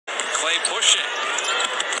Clay pushing.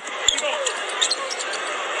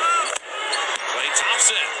 Klay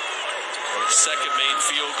Thompson. Second made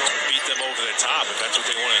field goal. Beat them over the top if that's what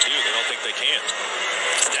they want to do. They don't think they can.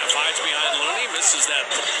 Steph hides behind Looney. Misses that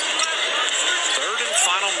third and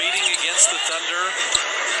final meeting against the Thunder.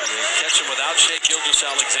 They catch him without Shai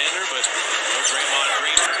Gilgeous-Alexander, but no Draymond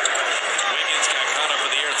Green. Wiggins got caught up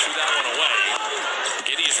in the air, threw that one away.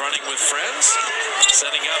 Giddey's running with friends,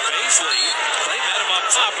 setting up Bazley. They met him up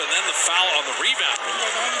top, and then the foul on the rebound.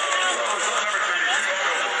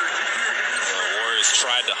 The Warriors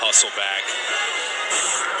tried to hustle back.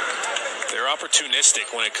 They're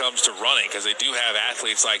opportunistic when it comes to running because they do have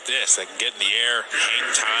athletes like this that can get in the air, hang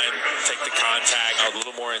time, take the contact, a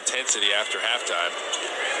little more intensity after halftime.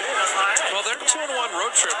 Well, they're 2-1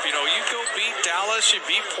 road trip. You know, you go beat Dallas, you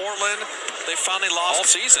beat Portland. They finally lost all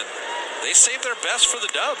season. They saved their best for the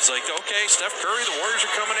Dubs. Like, okay, Steph Curry, the Warriors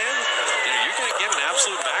are coming in. You know, you're going to get an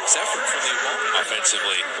absolute max effort from the opponent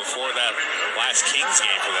offensively before that last Kings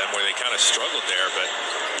game for them where they kind of struggled there. But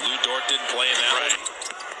Lou Dort didn't play in that way.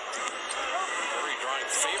 Curry drawing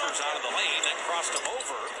favors out of the lane. That crossed him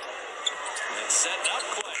over. And setting up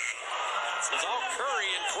Clay. It's all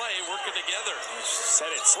Curry and Clay working together.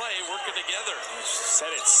 Said it. Clay working together.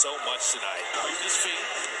 Said it so much tonight. Moved his feet.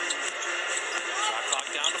 Shot clock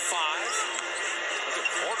down to 5. Look at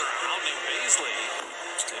Porter hounding Bazley.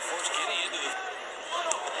 They force Giddey into the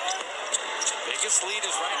biggest lead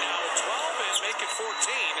is right now at 12 and make it 14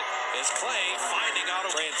 as Clay finding auto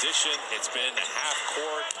transition. It's been a half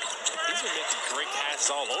court. He's been making great passes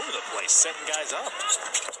all over the place, setting guys up.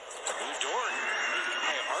 Lou Dort.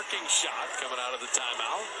 Arcing shot coming out of the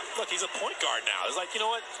timeout. Look, he's a point guard now. It's like, you know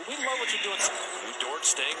what? We love what you're doing. Lou Dort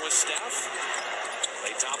staying with Steph.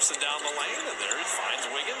 Klay Thompson down the lane, and there he finds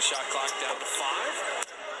Wiggins. Shot clock down to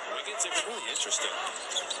 5. Wiggins, it's really interesting.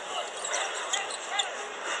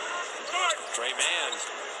 Trey Mann.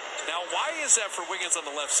 Now, why is that for Wiggins on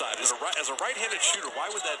the left side? As a right-handed shooter, why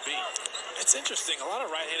would that be? It's interesting. A lot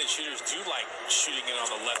of right-handed shooters do like shooting it on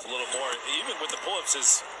the left a little more. Even with the pull-ups,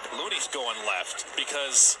 Looney's going left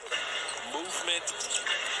because movement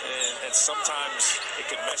and sometimes it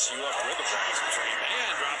can mess you up rhythm-wise. Trey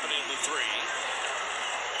Mann dropping in the 3.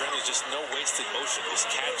 There's just no wasted motion. Just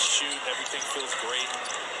catch, shoot, everything feels great.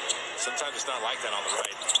 Sometimes it's not like that on the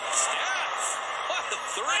right. Steph! What the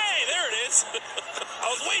 3? Hey, there it is! I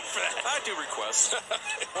was waiting for that. I do request.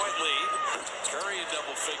 Point lead. Curry in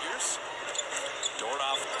double figures. Dort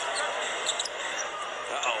off.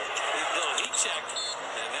 Uh-oh. Little heat check.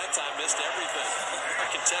 And that time missed everything.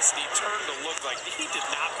 Contested, he turned to look like he did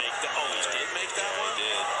not make that. Oh, he did make that one? He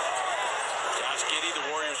did. Josh Giddey, the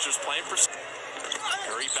Warriors just playing for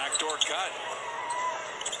Curry backdoor cut.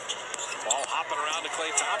 Ball hopping around to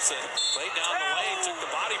Klay Thompson. Klay down the lane, took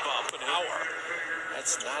the body bump, and Howard.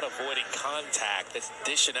 That's not avoiding contact. That's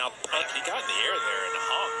dishing out punt. He got in the air there and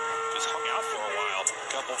hung. Just hung out for a while.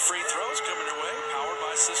 Couple free throws coming your way. Powered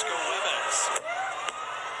by Cisco WebEx.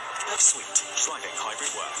 Sweet. Sliding hybrid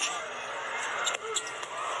work.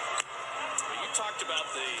 Well, you talked about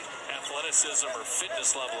the athleticism or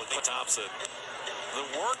fitness level of Klay Thompson. The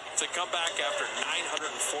work to come back after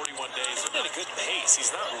 941 days. He's in a good pace.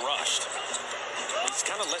 He's not rushed. He's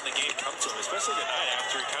kind of letting the game come to him, especially tonight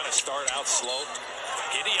after he kind of started out slow.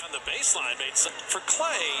 Giddey on the baseline made some. For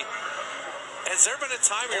Klay, has there been a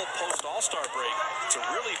time here post-All-Star break to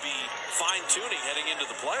really be fine-tuning heading into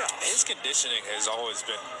the playoffs? His conditioning has always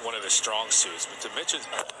been one of his strong suits, but to Mitch's,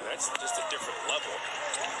 that's just a different level.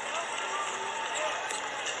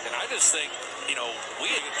 And I just think, you know,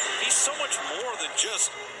 he's so much more than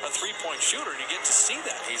just a three-point shooter, and you get to see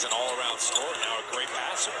that. He's an all-around scorer now, a great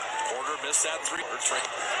passer. Porter missed that 3.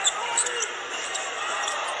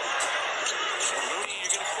 Looney,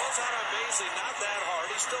 you're going to close out on Bazley, not that hard.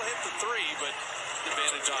 He still hit the 3, but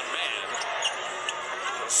advantage on man.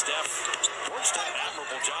 Steph, George did an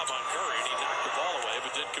admirable job on Curry, and he knocked the ball away, but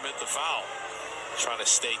didn't commit the foul. Trying to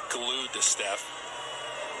stay glued to Steph.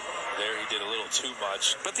 There he did a little too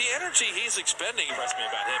much. But the energy he's expending impressed me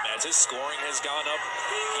about him. As his scoring has gone up,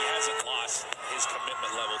 he hasn't lost his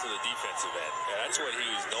commitment level to the defensive end. Yeah, that's what he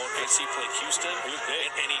was known for. He played Houston,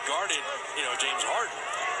 and he guarded, you know, James Harden.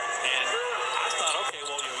 And I thought, okay,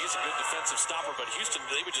 well, you know, he's a good defensive stopper, but Houston,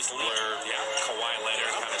 they would just leave. Kawhi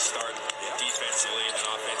Leonard kind of start defensively and then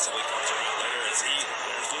offensively comes around later as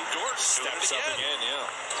there's Lou Dort steps up again,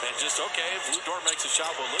 And just, okay, if Lou Dort makes a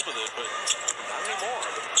shot, we'll live with it, but not anymore.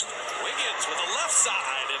 Wiggins with the left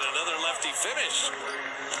side and another lefty finish.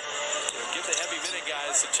 Give the heavy minute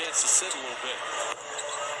guys a chance to sit a little bit.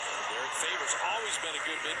 Derek Faber's always been a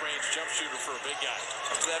good mid-range jump shooter for a big guy.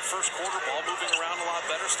 After that first quarter, ball moving around a lot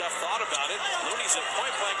better. Steph thought about it. Looney's at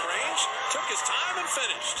point-blank range. Took his time and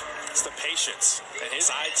finished. It's the patience and his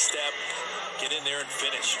sidestep. Get in there and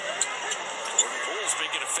finish. Jordan Poole,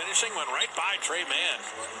 speaking of finishing, went right by Trey Mann.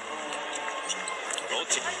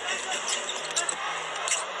 Both teams.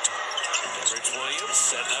 Rich Williams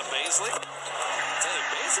setting up Bazley.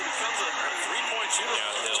 Bazley becomes a three-point shooter.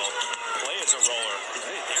 Yeah, he'll play as a roller.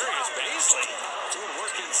 Hey, there he is, Bazley. Doing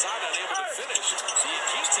work inside, unable to finish.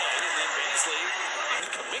 Diakite, and then Bazley and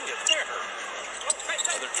Kuminga there.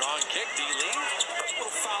 Another drawn kick, D-Lee.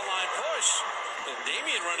 Little foul line push. And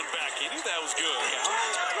Damian running back. He knew that was good.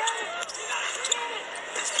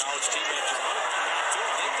 His college teammates are running back to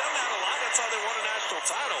him. They've done that a lot. That's how they won a national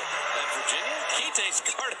title. At Virginia, Keita's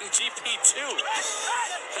guarding GP2.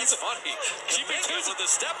 That's funny. GP2 with the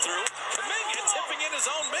step through. Kuminga tipping in his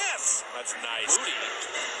own miss. That's nice. Moody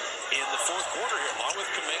in the fourth quarter here, along with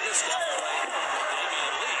Kuminga, Steph Clay,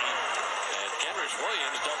 Damian Lee, and Kenrich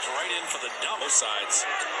Williams ducks right in for the dump. Both sides.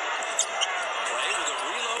 Clay with a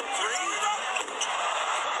reload three.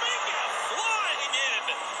 Kuminga flying in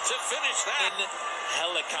to finish that.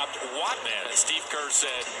 Helicopter. What, man? And Steve Kerr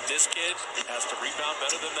said, this kid has to rebound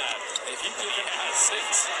better than that. If you give him 6,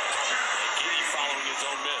 and Giddey following his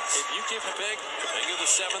own miss. If you give him big, Kuminga the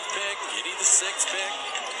 7th pick, Giddey the 6th pick.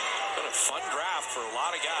 Been a fun draft for a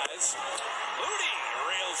lot of guys. Moody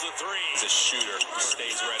rails the 3. He's a shooter.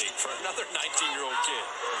 Stays ready. For another 19-year-old kid.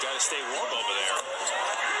 You got to stay warm over there.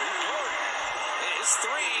 His 3,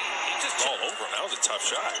 he just All over him. That was a tough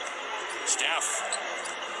shot. Steph.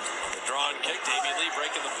 The drawn kick, Damian Lee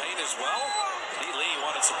breaking the paint as well. Lee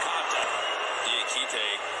wanted some contact.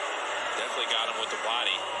 Diakite definitely got him with the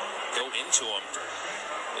body. Go into him.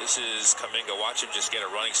 This is Kuminga. Watch him just get a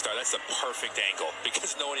running start. That's the perfect angle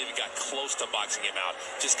because no one even got close to boxing him out.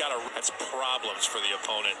 Just got a. That's problems for the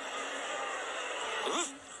opponent. He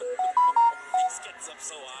gets up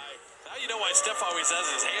so high. Now you know why Steph always has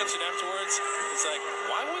his hands in afterwards. It's like,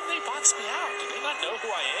 why wouldn't they box me out? Do they not know who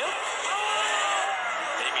I am?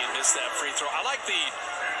 Damian missed that free throw. I like the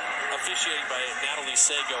officiating by Natalie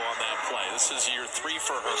Sago on that play. This is year 3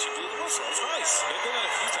 for her. She blew the whistle. That's nice. They've done that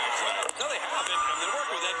a few times now. No, they haven't. I mean, they're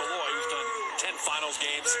working with Ed Malloy, who's done 10 finals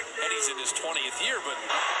games. Eddie's in his 20th year, but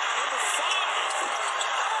number 5.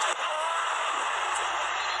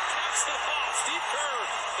 Taps it off. Steve Kerr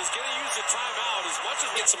is going to use the timeout as much as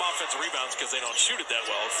get some offensive rebounds because they don't shoot it that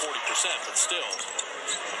well at 40%, but still.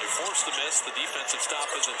 When you force the miss, the defensive stop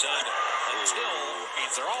isn't done until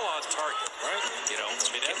means they're all on target, right? You know, I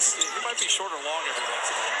mean, that's, it might be short or long every once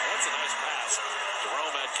in a while. That's a nice pass.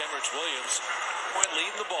 Jerome had Kenrich Williams point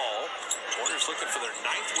leading the ball. Warriors looking for their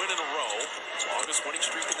 9th win in a row. Longest winning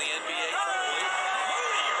streak in the NBA currently.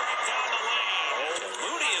 Moody down the lane.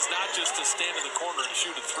 Moody is not just to stand in the corner and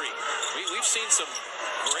shoot a 3. We've seen some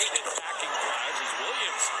great attacking drives as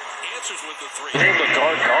Williams answers with the 3. Hold him to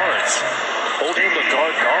guard guards. Hold him to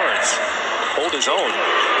guard guards. Hold his own.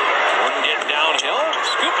 Jordan getting downhill,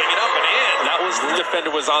 scooping it up and in. That was the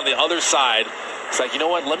defender was on the other side. It's like, you know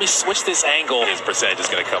what? Let me switch this angle. His percentage is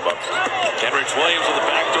going to come up. Kenrich Williams with a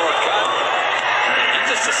backdoor cut.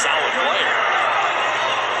 He's just a solid player.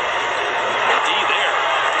 D there.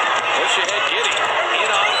 Push ahead, Giddey. In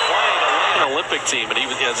on play to lead an Olympic team. And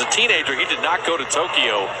even as a teenager, he did not go to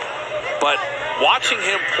Tokyo. But watching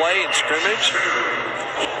him play in scrimmage,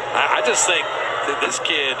 I just think that this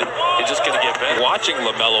kid is just going to get better. Watching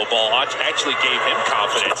LaMelo Ball actually gave him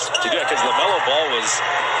confidence to do that because LaMelo Ball was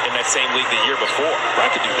in that same league the year before. I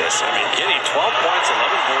could do this. I mean, Giddey, 12 points,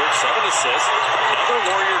 11 boards, 7 assists, another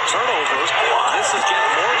Warrior turnover. This is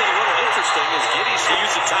getting more than a little interesting as Giddey's to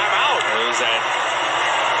use a timeout. It was that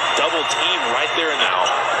double team right there now.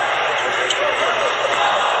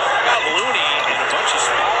 Got Looney and a bunch of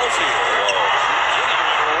smalls here. Giddey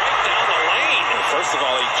went right down the lane. First of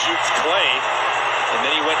all, he juked Clay, and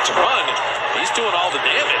then he went to run. He's doing all the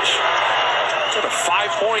damage. It's a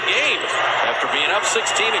 5-point game after being up 16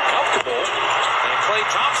 and comfortable. And Klay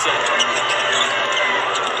Thompson.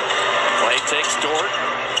 Klay takes Dort.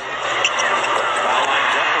 Foul line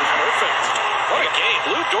jumper's perfect. What a game.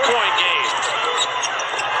 Blue Dort point game.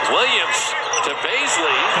 Williams to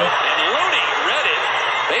Bazley. And Looney read it.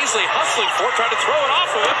 Bazley hustling for it, trying to throw it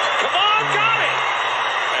off of him. Come on, got it.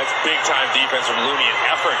 That's big-time defense from Looney,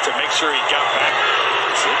 an effort to make sure he got back.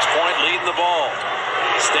 6-point lead in the ball.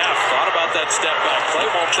 Steph thought about that step back. Clay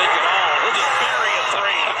won't take it all. He'll just bury a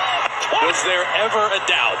 3. Was there ever a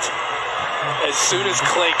doubt? As soon as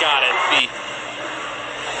Clay got it,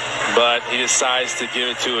 but he decides to give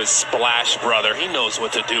it to his splash brother. He knows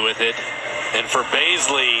what to do with it. And for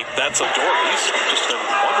Baisley, that's a Dort. He's just been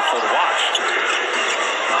wonderful to watch.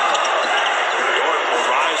 Dort will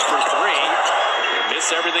rise for three.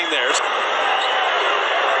 Miss everything there.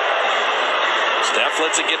 Steph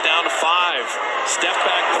lets it get down to 5. Steph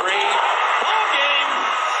back 3. Ball game.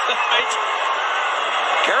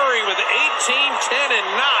 Curry with 18, 10, and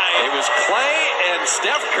 9. It was Clay and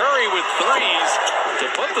Steph Curry with threes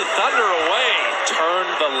to put the Thunder away. Turn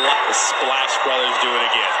the Splash Brothers do it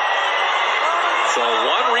again. So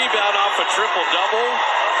 1 rebound off a triple-double.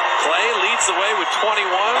 Clay leads the way with 21.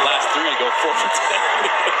 Last 3 to go 4 for 10.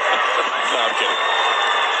 No, I'm kidding.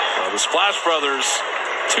 Well, the Splash Brothers,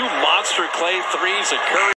 2 monster Clay threes. A Curry.